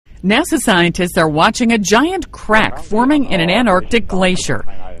NASA scientists are watching a giant crack forming in an Antarctic glacier.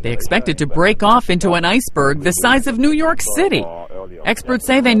 They expect it to break off into an iceberg the size of New York City. Experts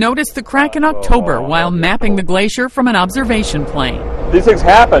say they noticed the crack in October while mapping the glacier from an observation plane. These things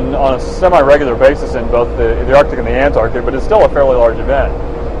happen on a semi-regular basis in both the Arctic and the Antarctic, but it's still a fairly large event.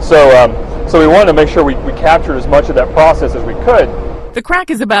 So we wanted to make sure we captured as much of that process as we could. The crack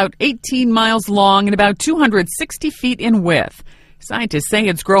is about 18 miles long and about 260 feet in width. Scientists say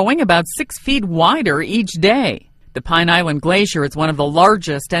it's growing about 6 feet wider each day. The Pine Island Glacier is one of the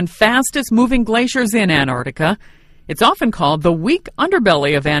largest and fastest moving glaciers in Antarctica. It's often called the weak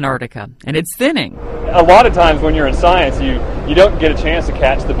underbelly of Antarctica, and it's thinning. A lot of times when you're in science, you don't get a chance to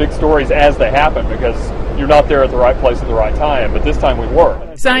catch the big stories as they happen because you're not there at the right place at the right time, but this time we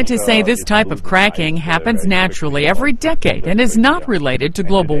were. Scientists say this type of cracking happens naturally every decade and is not related to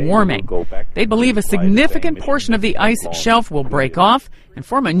global warming. They believe a significant portion of the ice shelf will break off and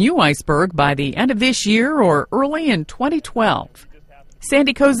form a new iceberg by the end of this year or early in 2012.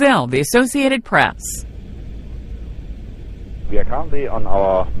 Sandy Kozel, The Associated Press. We are currently on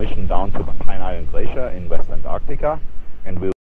our mission down to the Pine Island Glacier in West Antarctica, and we